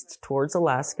east towards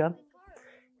Alaska.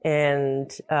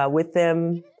 And with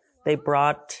them, they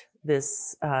brought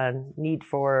this need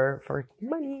for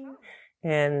money.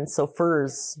 And so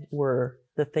furs were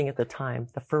the thing at the time.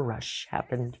 The fur rush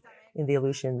happened in the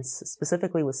Aleutians,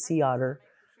 specifically with sea otter.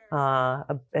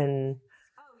 And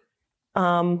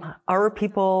our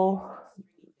people,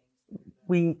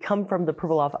 we come from the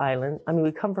Pribilof Island.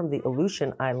 We come from the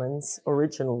Aleutian Islands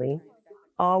originally.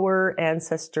 Our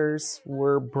ancestors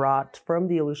were brought from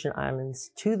the Aleutian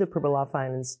Islands to the Pribilof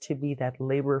Islands to be that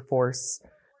labor force.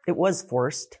 It was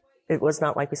forced. It was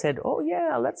not like we said, oh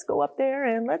yeah, let's go up there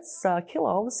and let's kill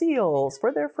all the seals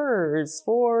for their furs,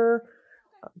 for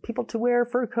people to wear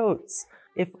fur coats.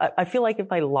 I feel like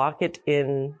if I lock it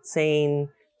in saying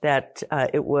that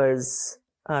it was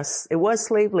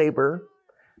slave labor,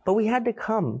 but we had to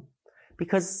come,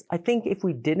 because I think if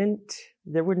we didn't,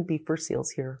 there wouldn't be fur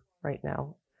seals here right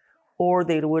now, or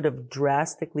they would have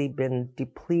drastically been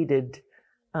depleted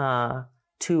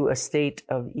to a state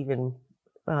of even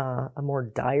a more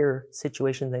dire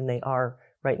situation than they are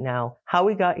right now. How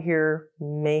we got here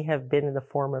may have been in the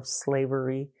form of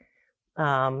slavery.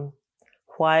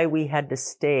 Why we had to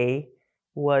stay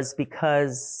was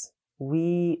because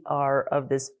we are of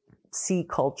this sea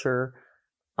culture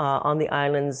on the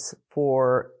islands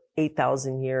for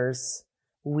 8,000 years.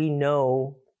 We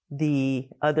know the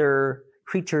other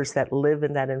creatures that live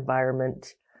in that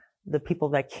environment, the people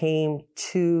that came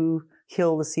to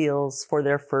kill the seals for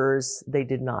their furs, they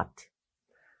did not.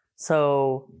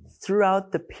 So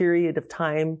throughout the period of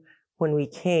time when we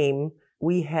came,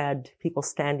 we had people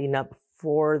standing up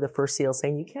for the fur seal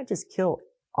saying, you can't just kill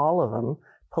all of them.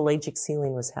 Pelagic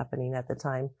sealing was happening at the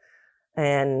time.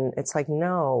 And it's like,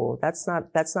 no, that's not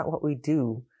what we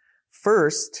do.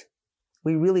 First,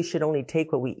 we really should only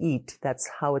take what we eat. That's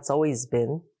how it's always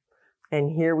been.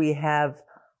 And here we have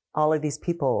all of these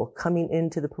people coming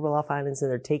into the Pribilof Islands, and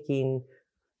they're taking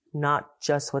not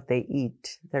just what they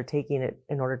eat. They're taking it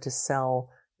in order to sell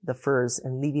the furs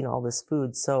and leaving all this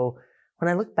food. So when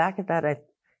I look back at that,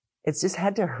 it just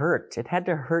had to hurt. It had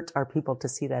to hurt our people to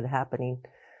see that happening.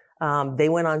 They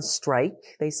went on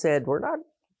strike. They said, we're not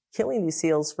killing these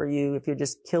seals for you if you're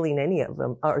just killing any of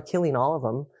them or killing all of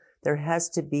them. There has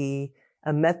to be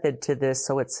a method to this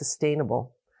so it's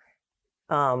sustainable.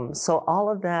 So all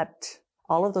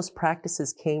of those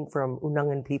practices came from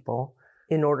Unangan people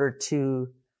in order to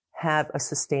have a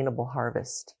sustainable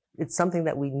harvest. It's something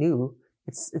that we knew.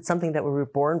 It's something that we were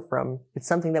born from. It's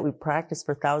something that we practiced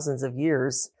for thousands of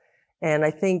years. And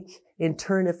I think in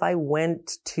turn, if I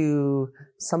went to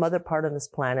some other part of this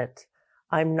planet,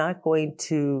 I'm not going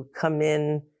to come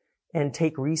in and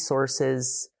take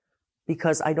resources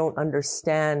because I don't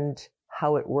understand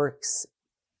how it works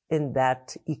in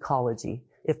that ecology.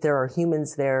 If there are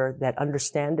humans there that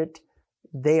understand it,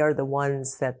 they're the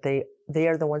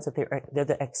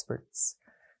experts.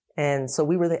 And so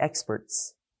we were the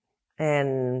experts,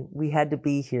 and we had to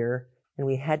be here, and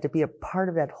we had to be a part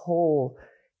of that whole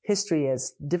history,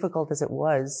 as difficult as it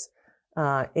was,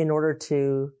 in order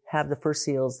to have the fur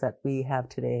seals that we have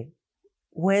today.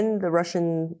 When the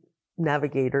Russian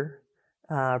navigator,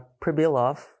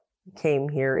 Pribilov, came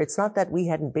here, it's not that we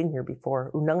hadn't been here before.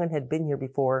 Unangan had been here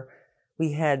before.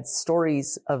 We had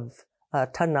stories of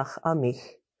Tanakh Amich,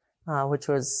 which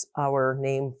was our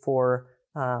name for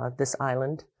this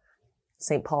island,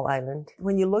 St. Paul Island.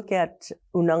 When you look at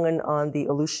Unangan on the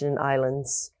Aleutian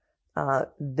Islands,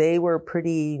 they were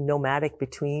pretty nomadic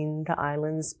between the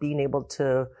islands, being able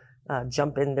to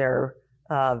jump in their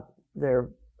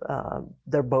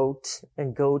boat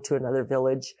and go to another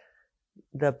village.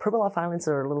 The Pribilof Islands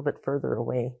are a little bit further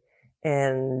away.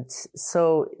 And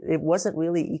so it wasn't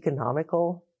really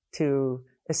economical to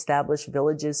establish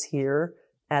villages here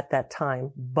at that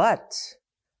time. But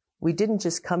we didn't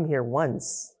just come here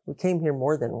once. We came here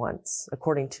more than once,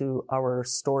 according to our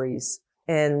stories.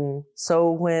 And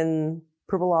so when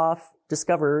Pribilof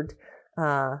discovered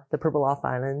the Pribilof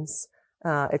Islands,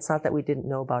 it's not that we didn't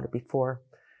know about it before.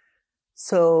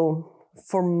 So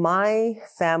for my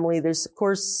family, there's, of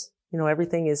course,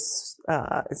 everything is,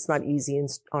 it's not easy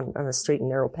on a straight and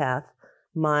narrow path.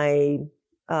 My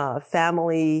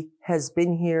family has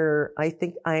been here. I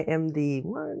think I am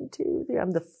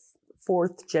I'm the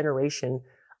fourth generation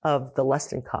of the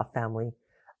Lestenkopf family.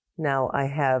 Now I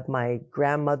have my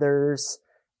grandmothers,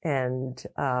 and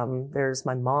there's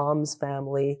my mom's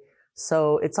family.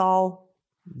 So it's all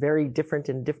very different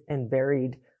and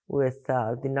varied with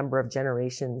the number of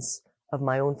generations of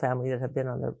my own family that have been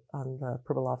on the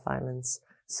Pribilof Islands.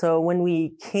 So when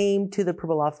we came to the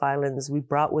Pribilof Islands, we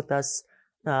brought with us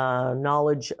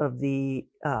knowledge of the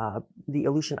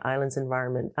Aleutian Islands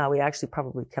environment. We actually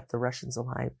probably kept the Russians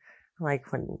alive.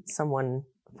 Like when someone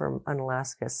from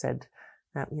Unalaska said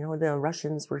that, the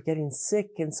Russians were getting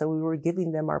sick, and so we were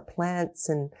giving them our plants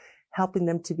and helping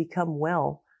them to become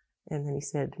well. And then he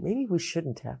said, maybe we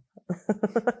shouldn't have.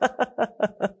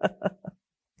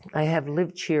 I have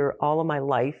lived here all of my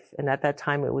life, and at that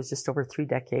time it was just over 3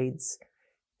 decades.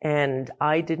 And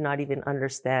I did not even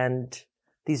understand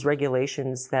these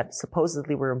regulations that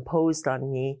supposedly were imposed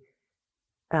on me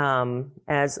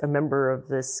as a member of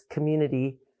this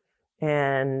community.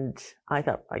 And I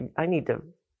thought, I need to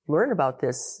learn about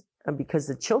this because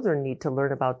the children need to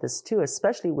learn about this too,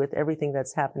 especially with everything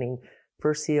that's happening.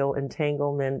 Fur seal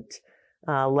entanglement,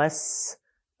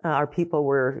 our people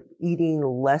were eating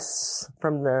less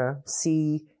from the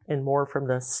sea and more from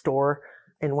the store.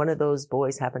 And one of those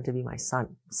boys happened to be my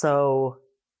son. So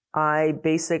I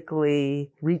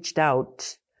basically reached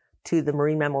out to the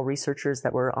marine mammal researchers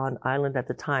that were on island at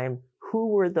the time, who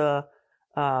were the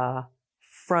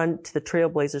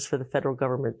trailblazers for the federal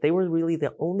government. They were really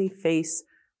the only face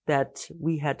that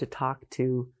we had to talk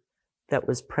to that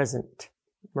was present.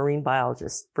 Marine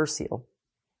biologists, fur seal,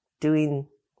 doing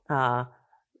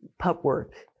pup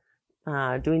work,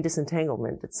 doing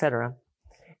disentanglement, etc.,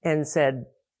 and said,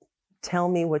 tell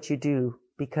me what you do,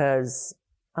 because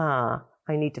I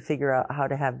need to figure out how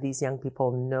to have these young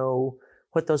people know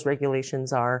what those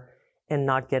regulations are and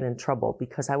not get in trouble,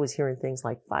 because I was hearing things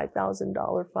like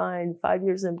 $5,000 fine, 5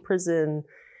 years in prison.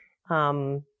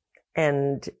 And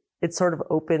it sort of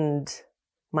opened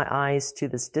my eyes to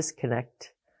this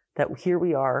disconnect that here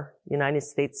we are, United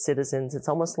States citizens. It's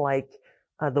almost like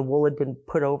the wool had been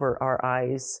put over our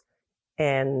eyes,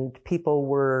 and people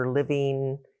were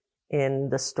living in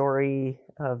the story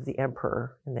of the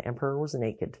emperor, and the emperor was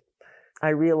naked. I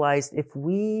realized if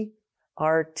we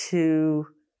are to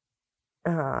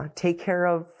take care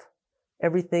of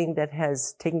everything that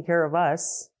has taken care of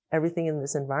us, everything in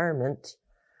this environment,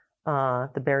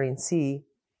 the Bering Sea,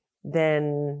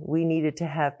 then we needed to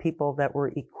have people that were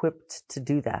equipped to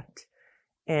do that.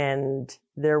 And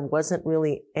there wasn't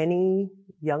really any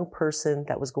young person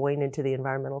that was going into the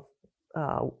environmental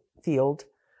field.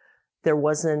 There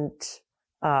wasn't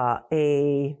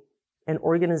an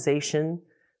organization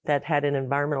that had an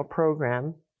environmental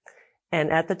program.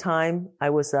 And at the time, I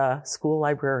was a school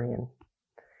librarian.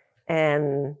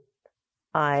 And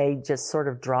I just sort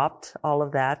of dropped all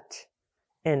of that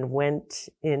and went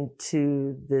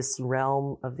into this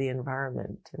realm of the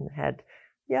environment and had,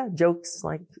 jokes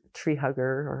like tree hugger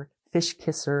or fish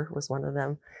kisser was one of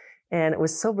them. And it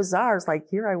was so bizarre. It's like,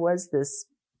 here I was, this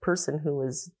person who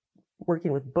was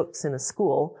working with books in a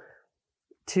school,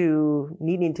 to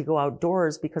needing to go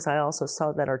outdoors, because I also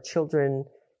saw that our children,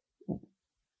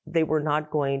 they were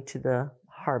not going to the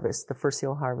harvest, the fur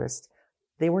seal harvest.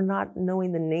 They were not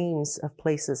knowing the names of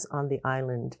places on the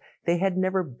island. They had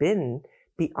never been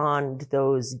beyond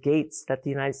those gates that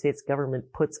the United States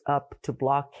government puts up to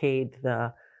blockade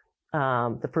the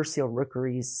fur seal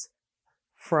rookeries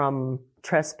from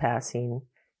trespassing.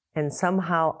 And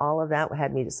somehow all of that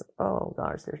had me just, oh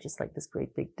gosh, there's just like this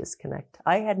great big disconnect.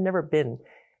 I had never been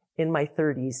in my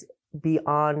 30s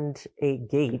beyond a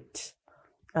gate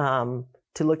to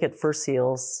look at fur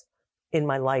seals in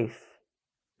my life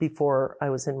before I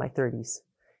was in my 30s.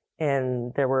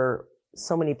 And there were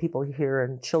so many people here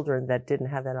and children that didn't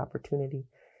have that opportunity.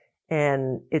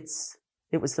 And it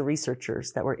was the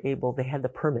researchers that were able, they had the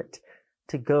permit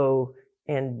to go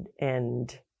and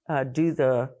do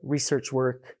the research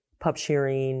work, pup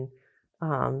shearing,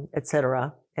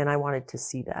 etc. And I wanted to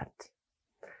see that.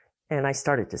 And I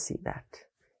started to see that.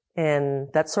 And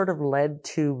that sort of led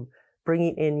to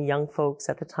bringing in young folks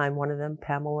at the time. One of them,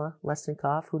 Pamela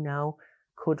Lesnikoff, who now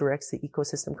co-directs the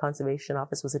Ecosystem Conservation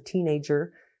Office, was a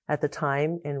teenager at the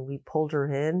time. And we pulled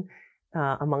her in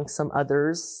amongst some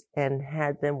others and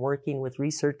had them working with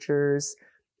researchers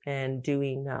and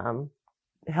doing,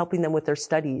 helping them with their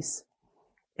studies.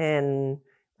 And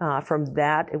from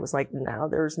that, it was like, now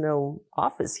there's no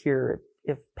office here.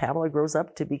 If Pamela grows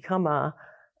up to become a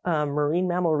marine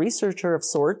mammal researcher of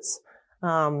sorts,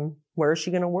 where is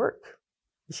she going to work?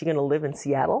 Is she going to live in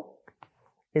Seattle?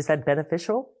 Is that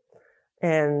beneficial?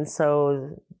 And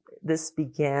so this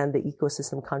began the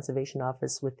Ecosystem Conservation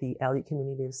Office with the Aleut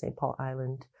community of St. Paul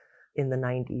Island in the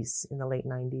 90s, in the late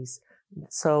 90s.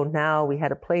 So now we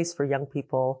had a place for young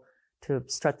people to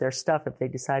strut their stuff if they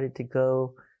decided to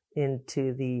go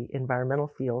into the environmental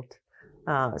field.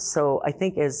 So I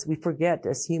think as we forget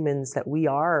as humans that we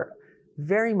are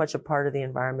very much a part of the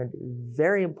environment,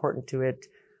 very important to it.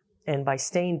 And by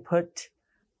staying put,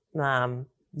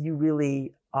 you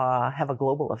really have a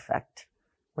global effect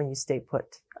when you stay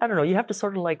put. I don't know. You have to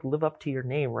sort of like live up to your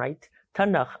name, right?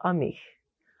 Tanach,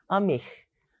 Amich,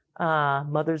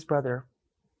 mother's brother.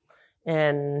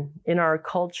 And in our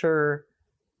culture,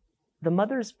 the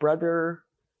mother's brother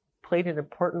played an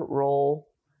important role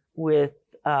with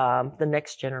the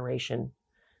next generation.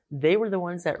 They were the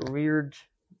ones that reared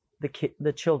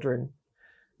the children.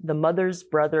 The mother's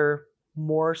brother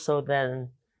more so than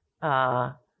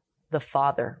the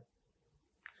father.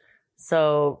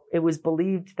 So it was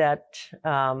believed that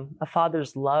a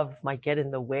father's love might get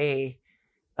in the way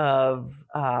of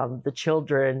the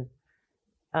children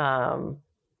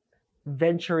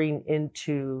venturing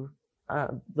into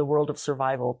the world of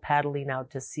survival, paddling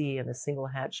out to sea in a single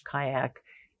hatch kayak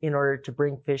in order to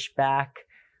bring fish back.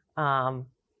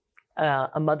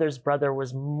 A mother's brother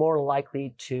was more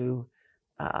likely to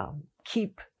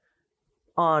keep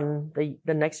on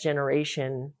the next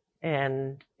generation,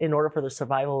 and in order for the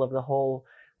survival of the whole,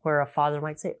 where a father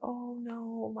might say, "Oh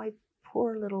no, my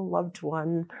poor little loved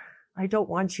one, I don't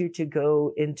want you to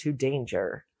go into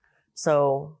danger."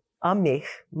 So Amich,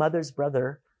 mother's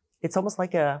brother, it's almost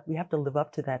like we have to live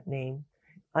up to that name.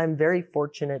 I'm very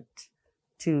fortunate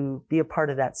to be a part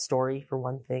of that story, for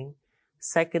one thing.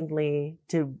 Secondly,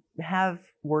 to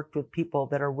have worked with people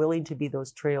that are willing to be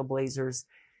those trailblazers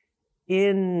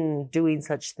in doing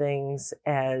such things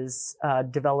as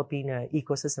developing an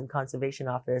ecosystem conservation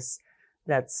office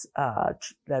that's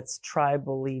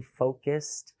tribally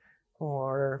focused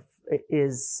or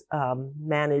is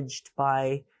managed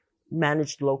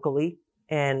locally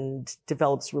and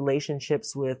develops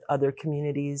relationships with other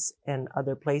communities and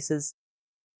other places.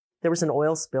 There was an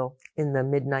oil spill in the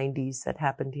mid-90s that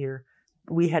happened here.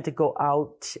 We had to go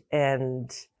out and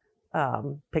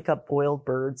pick up oiled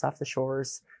birds off the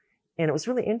shores. And it was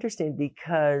really interesting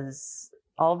because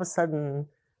all of a sudden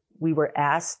we were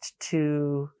asked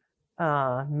to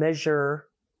measure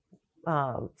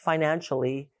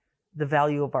financially the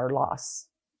value of our loss.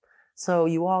 So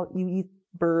you eat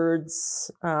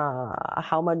birds,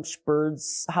 how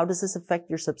does this affect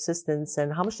your subsistence,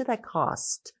 and how much did that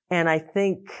cost? And I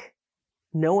think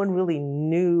no one really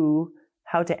knew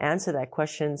how to answer that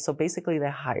question. So basically they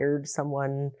hired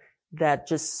someone that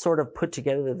just sort of put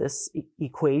together this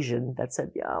equation that said,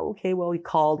 yeah, okay, well, he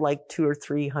called like 2 or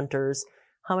 3 hunters.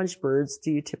 How much birds do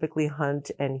you typically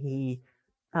hunt? And he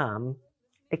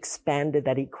expanded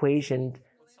that equation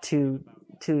to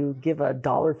give a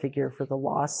dollar figure for the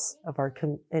loss of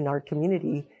in our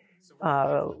community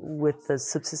with the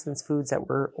subsistence foods that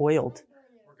were oiled.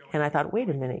 And I thought, wait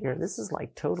a minute here, this is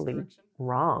like totally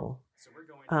wrong.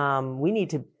 We need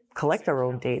to collect our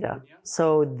own data.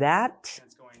 So that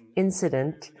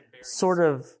incident sort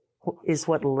of is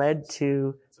what led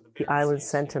to the Island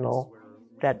Sentinel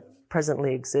that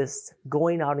presently exists,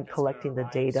 going out and collecting the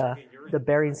data, the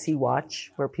Bering Sea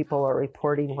Watch, where people are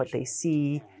reporting what they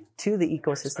see to the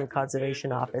Ecosystem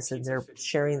Conservation Office, and they're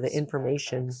sharing the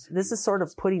information. This is sort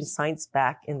of putting science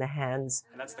back in the hands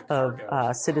of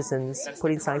citizens,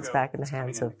 putting science back in the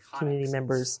hands of community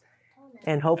members,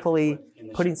 and hopefully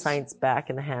putting science back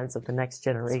in the hands of the next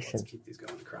generation.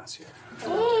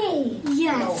 Hey!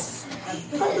 Yes!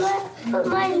 Put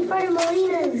mine in front of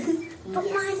Molina's.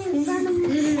 Put mine in front of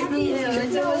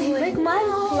Molina's. Like mine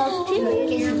love too.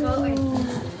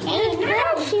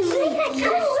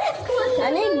 I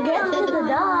didn't get to the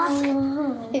dock.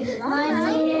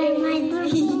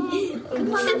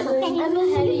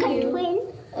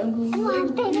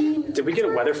 Did we get a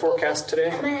weather forecast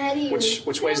today?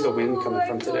 Which way is the wind coming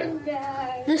from today?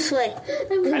 This way.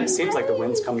 Kind of seems like the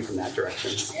wind's coming from that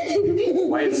direction.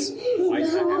 Why is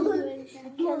that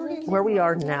happening? Where we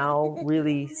are now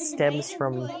really stems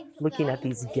from looking at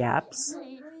these gaps,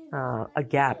 a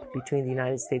gap between the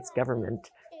United States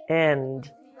government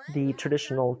and the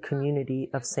traditional community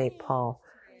of St. Paul,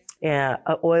 an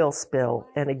oil spill,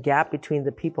 and a gap between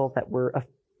the people that were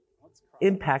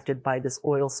impacted by this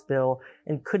oil spill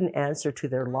and couldn't answer to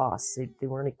their loss. They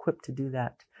weren't equipped to do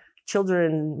that.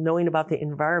 Children knowing about the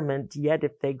environment, yet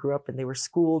if they grew up and they were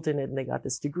schooled in it and they got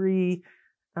this degree,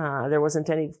 there wasn't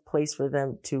any place for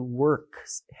them to work,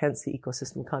 hence the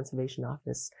Ecosystem Conservation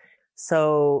Office.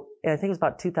 So I think it was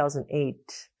about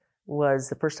 2008 was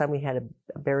the first time we had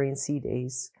a Bering Sea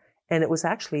Days. And it was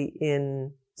actually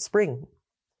in spring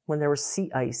when there was sea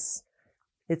ice.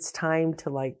 It's time to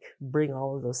like bring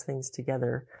all of those things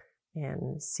together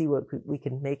and see what we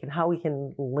can make and how we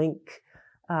can link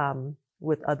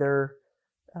with other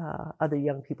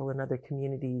young people in other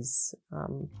communities.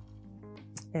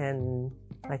 And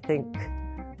I think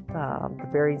the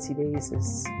Bering Sea Days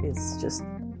is just,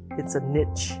 it's a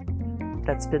niche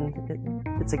it's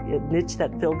a niche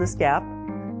that filled this gap.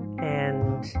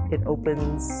 and it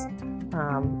opens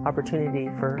opportunity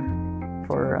for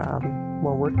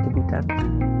more work to be done.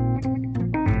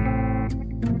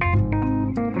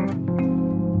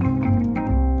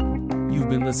 You've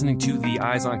been listening to the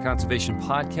Eyes on Conservation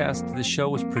podcast. The show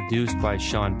was produced by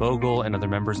Sean Bogle and other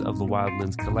members of the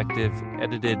Wildlands Collective,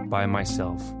 edited by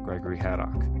myself, Gregory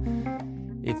Haddock.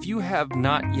 If you have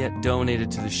not yet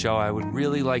donated to the show, I would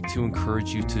really like to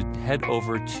encourage you to head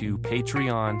over to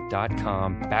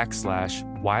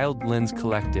patreon.com/Wildlands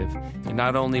Collective. And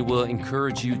not only will it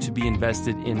encourage you to be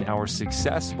invested in our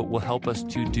success, but will help us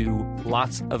to do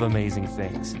lots of amazing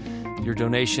things. Your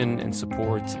donation and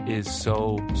support is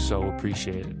so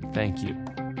appreciated. Thank you.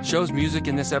 Show's music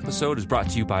in this episode is brought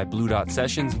to you by Blue Dot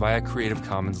Sessions via Creative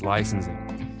Commons licensing.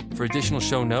 For additional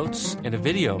show notes and a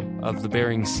video of the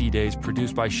Bering Sea Days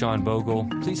produced by Sean Bogle,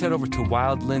 please head over to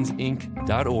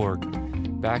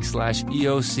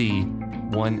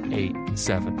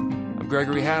wildlandsinc.org/EOC187. I'm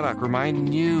Gregory Haddock,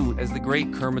 reminding you, as the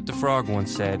great Kermit the Frog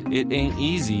once said, it ain't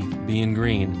easy being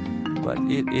green, but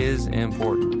it is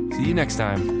important. See you next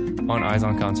time on Eyes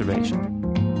on Conservation.